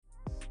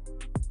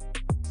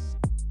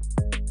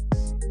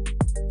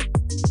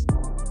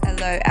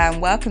Hello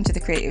and welcome to the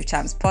Creative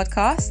Champs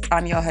podcast.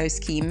 I'm your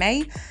host, Key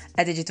May,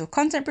 a digital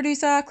content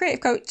producer,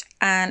 creative coach,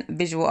 and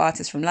visual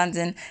artist from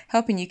London,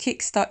 helping you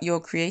kickstart your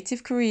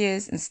creative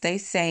careers and stay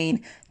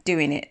sane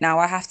doing it. Now,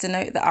 I have to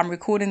note that I'm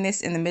recording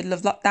this in the middle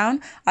of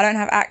lockdown. I don't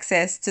have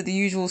access to the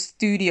usual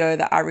studio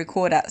that I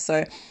record at,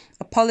 so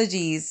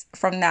apologies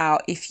from now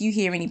if you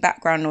hear any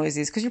background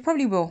noises, because you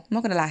probably will, I'm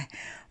not going to lie.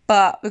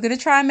 But we're going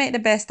to try and make the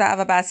best out of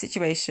a bad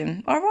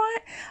situation. All right?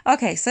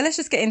 Okay, so let's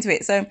just get into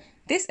it. So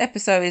this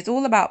episode is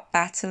all about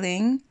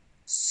battling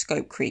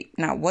scope creep.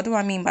 Now, what do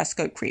I mean by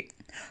scope creep?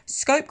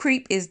 Scope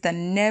creep is the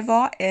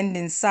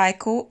never-ending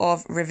cycle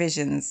of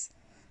revisions.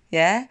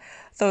 Yeah?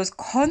 Those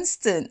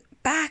constant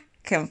back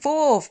and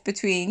forth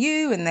between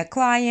you and the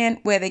client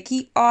where they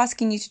keep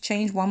asking you to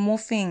change one more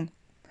thing.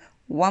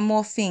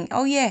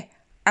 Oh, yeah.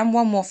 And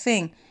one more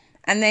thing.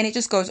 And then it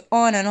just goes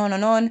on and on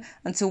and on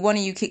until one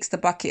of you kicks the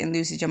bucket and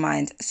loses your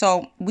mind.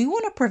 So we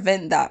want to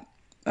prevent that.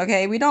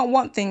 Okay, we don't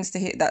want things to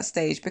hit that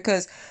stage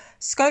because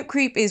scope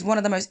creep is one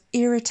of the most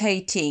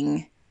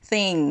irritating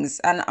things.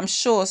 And I'm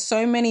sure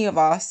so many of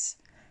us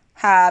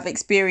have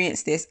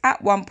experienced this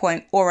at one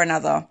point or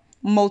another,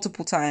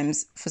 multiple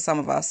times for some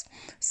of us.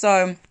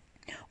 So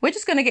we're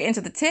just going to get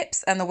into the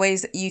tips and the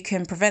ways that you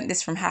can prevent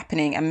this from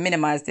happening and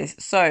minimize this.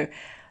 So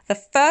the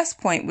first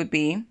point would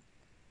be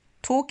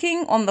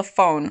talking on the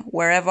phone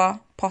wherever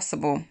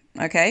possible.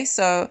 Okay,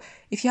 so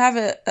if you have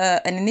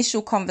an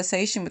initial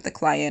conversation with the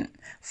client,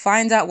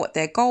 find out what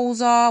their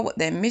goals are, what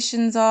their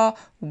missions are,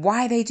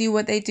 why they do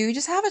what they do.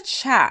 Just have a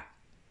chat.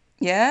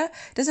 Yeah,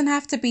 it doesn't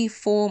have to be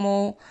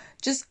formal.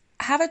 Just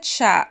have a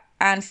chat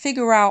and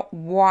figure out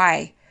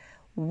why.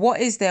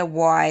 What is their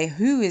why?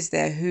 Who is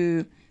their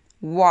who?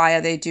 Why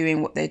are they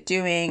doing what they're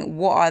doing?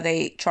 What are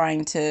they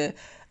trying to,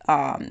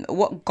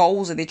 what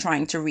goals are they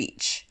trying to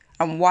reach?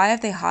 And why have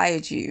they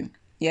hired you?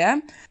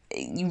 Yeah,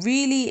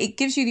 it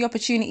gives you the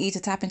opportunity to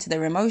tap into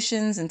their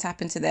emotions and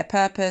tap into their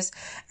purpose.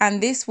 And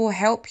this will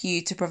help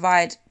you to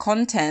provide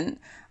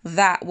content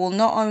that will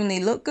not only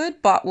look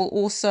good, but will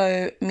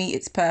also meet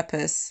its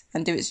purpose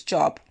and do its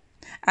job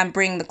and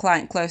bring the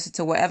client closer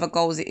to whatever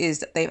goals it is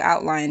that they've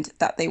outlined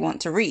that they want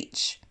to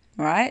reach.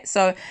 Right.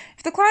 So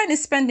if the client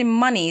is spending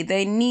money,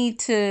 they need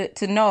to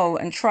know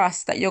and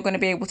trust that you're going to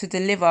be able to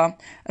deliver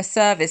a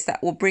service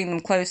that will bring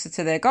them closer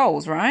to their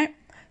goals. Right.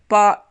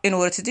 But in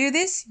order to do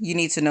this, you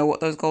need to know what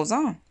those goals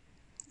are.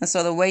 And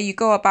so the way you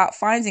go about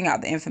finding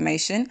out the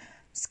information,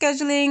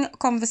 scheduling a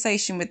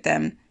conversation with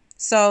them.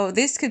 So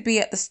this could be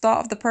at the start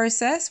of the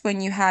process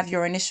when you have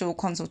your initial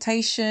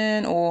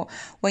consultation or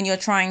when you're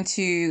trying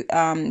to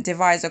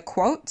devise a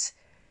quote.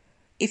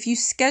 If you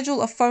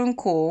schedule a phone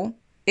call,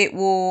 it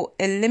will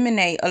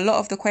eliminate a lot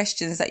of the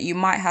questions that you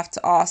might have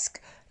to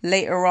ask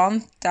later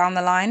on down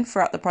the line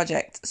throughout the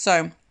project.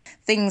 So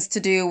things to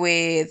do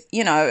with,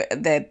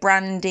 their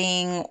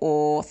branding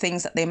or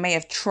things that they may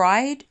have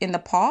tried in the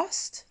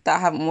past that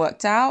haven't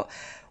worked out,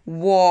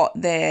 what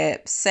their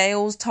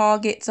sales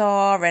targets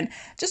are, and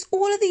just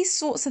all of these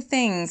sorts of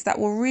things that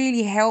will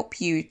really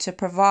help you to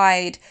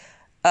provide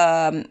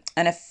an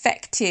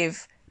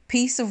effective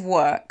piece of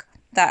work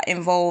that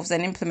involves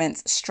and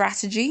implements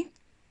strategy.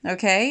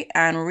 Okay,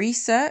 and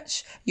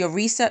research. You're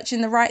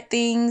researching the right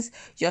things,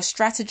 you're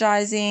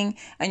strategizing,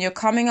 and you're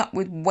coming up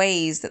with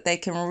ways that they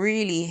can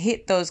really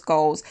hit those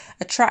goals,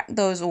 attract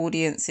those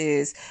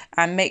audiences,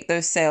 and make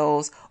those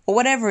sales, or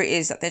whatever it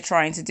is that they're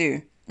trying to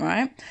do,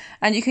 right?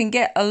 And you can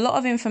get a lot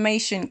of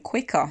information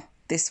quicker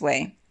this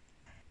way.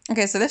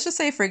 Okay, so let's just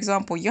say, for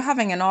example, you're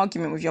having an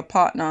argument with your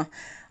partner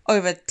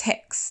over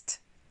text.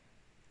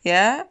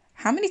 Yeah?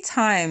 How many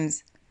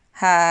times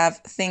have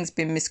things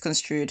been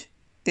misconstrued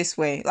this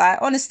way? Like,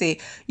 honestly,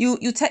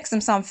 you text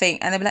them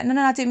something and they'll be like,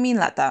 no, I didn't mean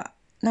like that.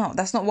 No,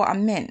 that's not what I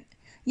meant.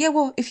 Yeah,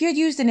 well, if you had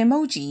used an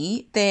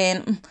emoji,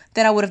 then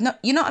I would have known,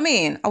 you know what I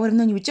mean? I would have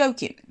known you were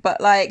joking. But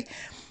like,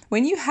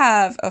 when you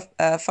have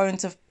a phone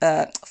to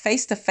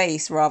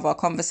face-to-face rather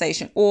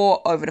conversation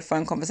or over the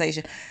phone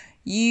conversation,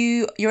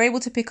 you're able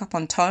to pick up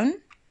on tone,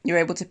 you're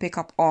able to pick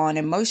up on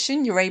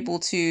emotion, you're able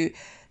to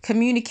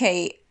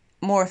communicate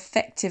more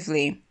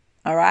effectively.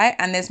 All right.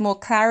 And there's more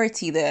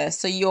clarity there.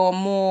 So you're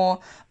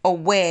more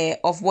aware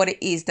of what it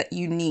is that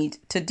you need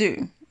to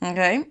do.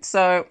 Okay.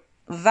 So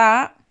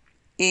that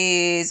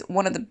is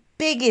one of the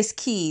biggest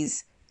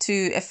keys to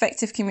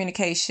effective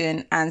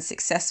communication and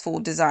successful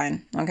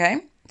design.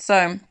 Okay.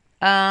 So,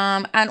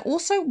 and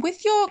also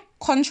with your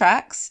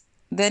contracts,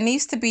 there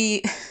needs to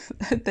be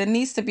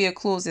a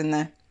clause in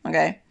there.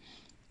 Okay.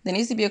 There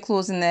needs to be a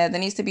clause in there. There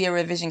needs to be a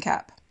revision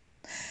cap.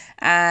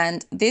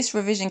 And this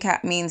revision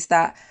cap means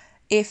that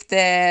if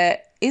there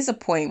is a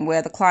point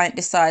where the client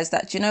decides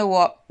that, I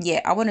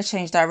want to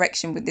change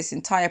direction with this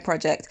entire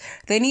project,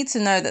 they need to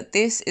know that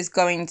this is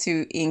going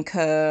to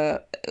incur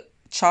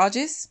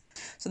charges.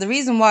 So the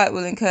reason why it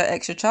will incur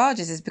extra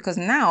charges is because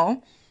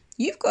now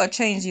you've got to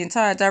change the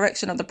entire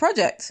direction of the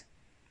project.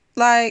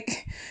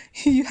 Like,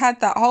 you had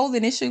that whole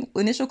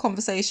initial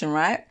conversation,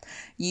 right?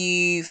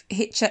 You've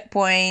hit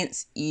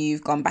checkpoints,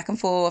 you've gone back and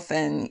forth,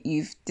 and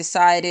you've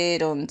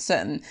decided on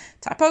certain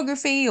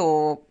typography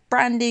or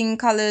branding,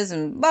 colors,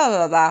 and blah,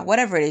 blah, blah,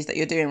 whatever it is that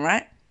you're doing,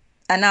 right?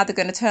 And now they're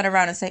going to turn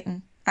around and say,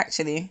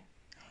 actually,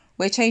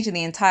 we're changing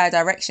the entire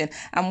direction.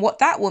 And what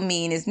that will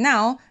mean is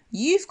now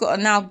you've got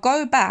to now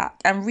go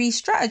back and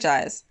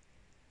re-strategize.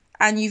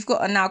 And you've got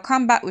to now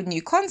come back with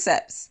new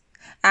concepts.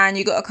 And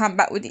you've got to come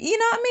back with, you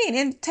know what I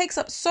mean? It takes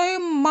up so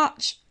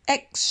much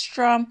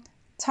extra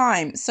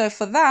time. So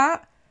for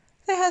that,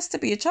 there has to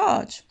be a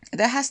charge.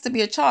 There has to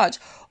be a charge.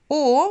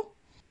 Or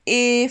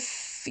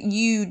if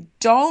you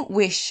don't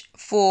wish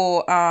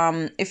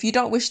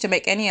to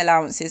make any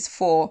allowances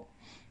for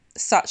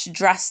such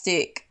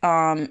drastic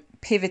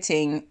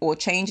pivoting or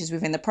changes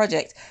within the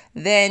project,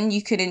 then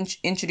you could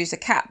introduce a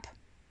cap.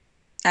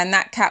 And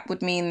that cap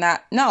would mean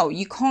that, no,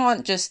 you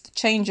can't just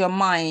change your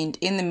mind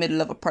in the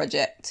middle of a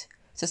project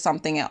to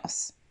something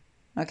else.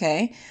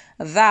 Okay,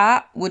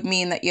 that would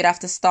mean that you'd have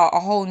to start a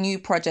whole new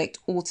project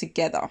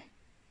altogether.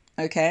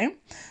 Okay,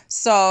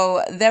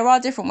 so there are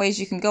different ways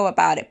you can go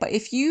about it. But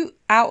if you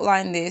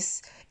outline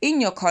this in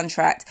your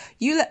contract,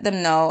 you let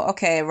them know,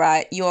 okay,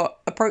 right, you're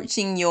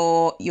approaching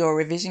your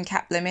revision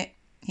cap limit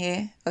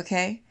here.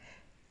 Okay,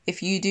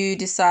 if you do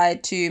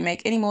decide to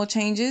make any more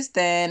changes,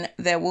 then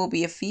there will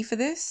be a fee for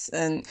this.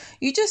 And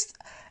you just,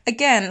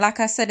 again, like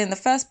I said in the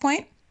first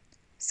point,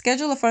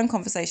 schedule a phone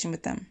conversation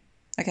with them.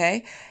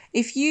 Okay,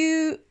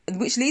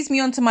 which leads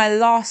me on to my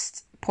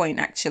last point,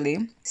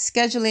 actually,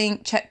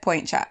 scheduling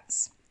checkpoint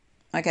chats.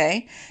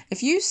 Okay,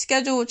 if you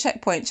schedule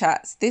checkpoint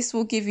chats, this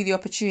will give you the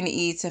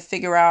opportunity to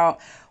figure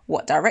out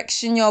what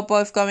direction you're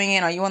both going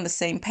in. Are you on the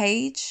same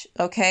page?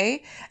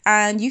 Okay,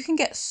 and you can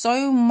get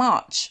so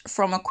much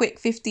from a quick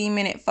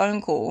 15-minute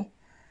phone call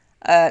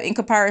in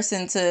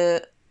comparison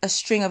to a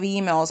string of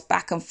emails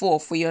back and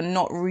forth where you're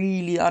not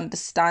really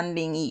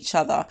understanding each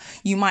other.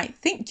 You might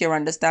think you're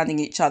understanding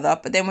each other,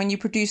 but then when you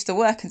produce the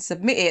work and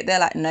submit it, they're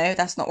like, no,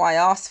 that's not what I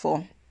asked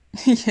for.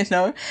 You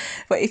know,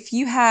 but if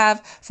you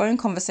have phone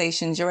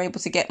conversations, you're able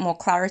to get more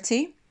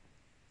clarity,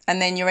 and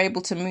then you're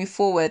able to move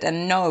forward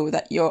and know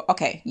that you're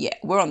okay. Yeah,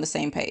 we're on the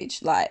same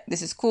page. Like,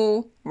 this is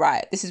cool.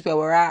 Right. This is where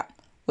we're at.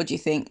 What do you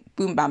think?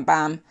 Boom, bam,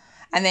 bam.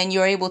 And then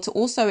you're able to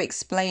also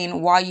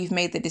explain why you've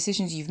made the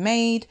decisions you've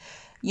made,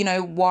 you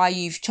know, why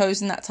you've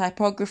chosen that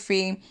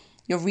typography,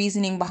 your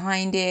reasoning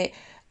behind it.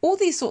 All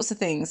these sorts of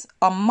things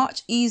are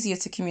much easier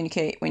to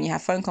communicate when you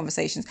have phone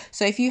conversations.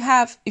 So if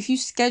you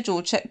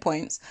schedule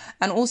checkpoints,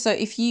 and also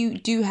if you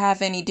do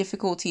have any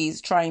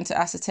difficulties trying to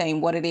ascertain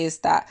what it is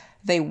that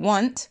they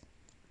want,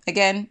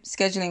 again,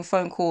 scheduling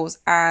phone calls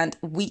and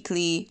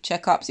weekly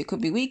checkups. It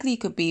could be weekly,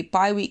 it could be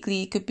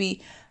bi-weekly, it could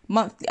be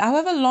monthly,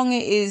 however long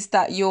it is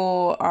that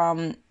you're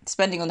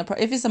spending on the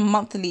if it's a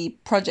monthly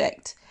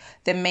project,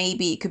 then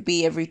maybe it could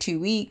be every 2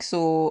 weeks,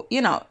 or,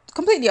 you know,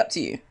 completely up to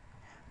you.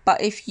 But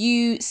if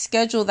you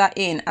schedule that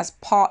in as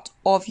part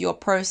of your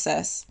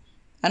process,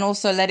 and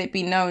also let it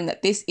be known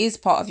that this is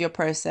part of your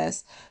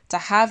process to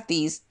have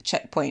these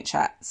checkpoint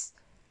chats,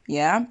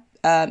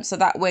 so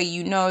that way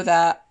you know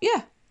that,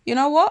 you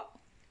know what?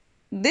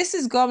 This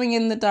is going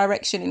in the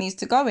direction it needs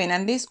to go in.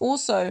 And this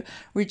also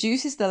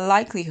reduces the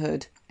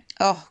likelihood.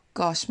 Oh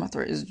gosh, my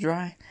throat is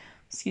dry.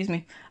 Excuse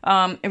me.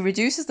 It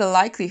reduces the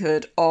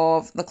likelihood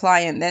of the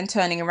client then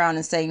turning around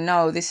and saying,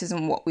 no, this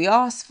isn't what we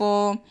asked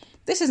for.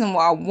 This isn't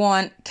what I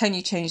want. Can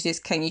you change this?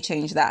 Can you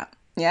change that?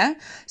 Yeah.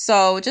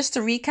 So just to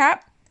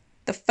recap,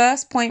 the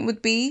first point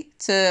would be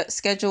to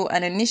schedule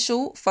an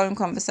initial phone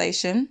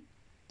conversation.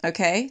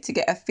 Okay. To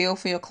get a feel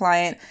for your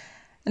client.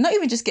 And not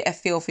even just get a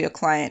feel for your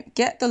client,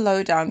 get the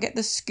lowdown, get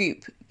the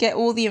scoop, get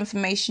all the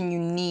information you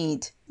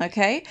need,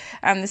 okay?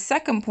 And the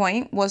second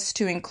point was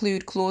to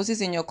include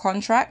clauses in your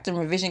contract and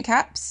revision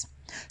caps.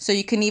 So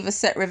you can either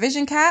set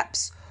revision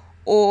caps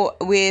or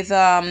with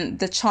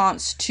the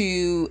chance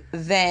to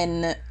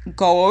then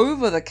go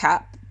over the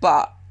cap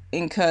but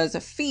incurs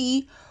a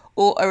fee,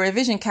 or a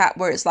revision cap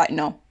where it's like,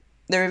 no.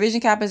 The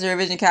revision cap is a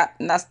revision cap,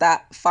 and that's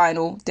that,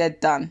 final, dead,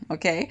 done,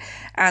 okay?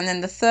 And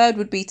then the third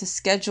would be to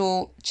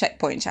schedule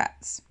checkpoint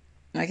chats,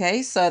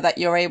 okay? So that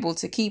you're able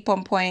to keep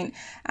on point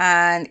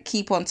and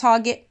keep on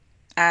target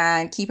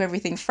and keep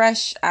everything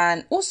fresh,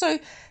 and also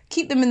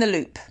keep them in the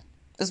loop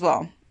as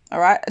well, all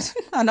right?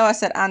 I know I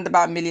said and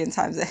about a million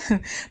times there,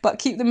 but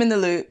keep them in the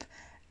loop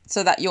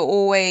so that you're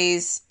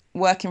always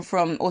working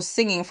from or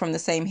singing from the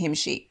same hymn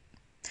sheet.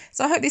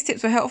 So I hope these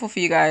tips were helpful for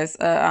you guys,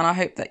 and I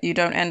hope that you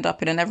don't end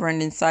up in a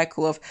never-ending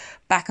cycle of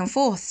back and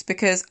forths,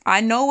 because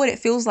I know what it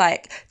feels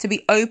like to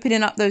be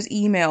opening up those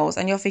emails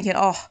and you're thinking,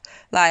 oh,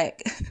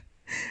 like,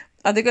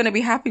 are they going to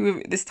be happy with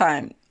it this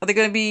time? Are they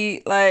going to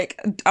be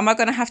like, am I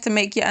going to have to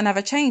make yet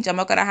another change? Am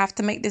I going to have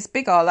to make this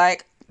bigger?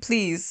 Like,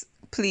 please,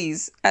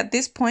 at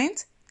this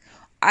point,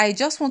 I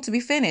just want to be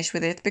finished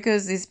with it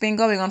because it's been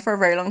going on for a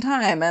very long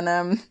time,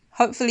 and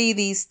hopefully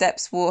these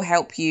steps will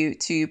help you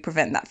to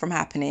prevent that from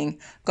happening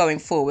going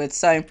forward.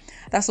 So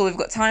that's all we've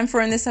got time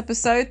for in this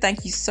episode.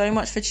 Thank you so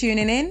much for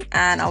tuning in,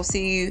 and I'll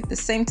see you the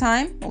same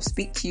time, or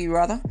speak to you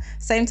rather,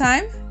 same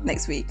time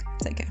next week.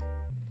 Take care.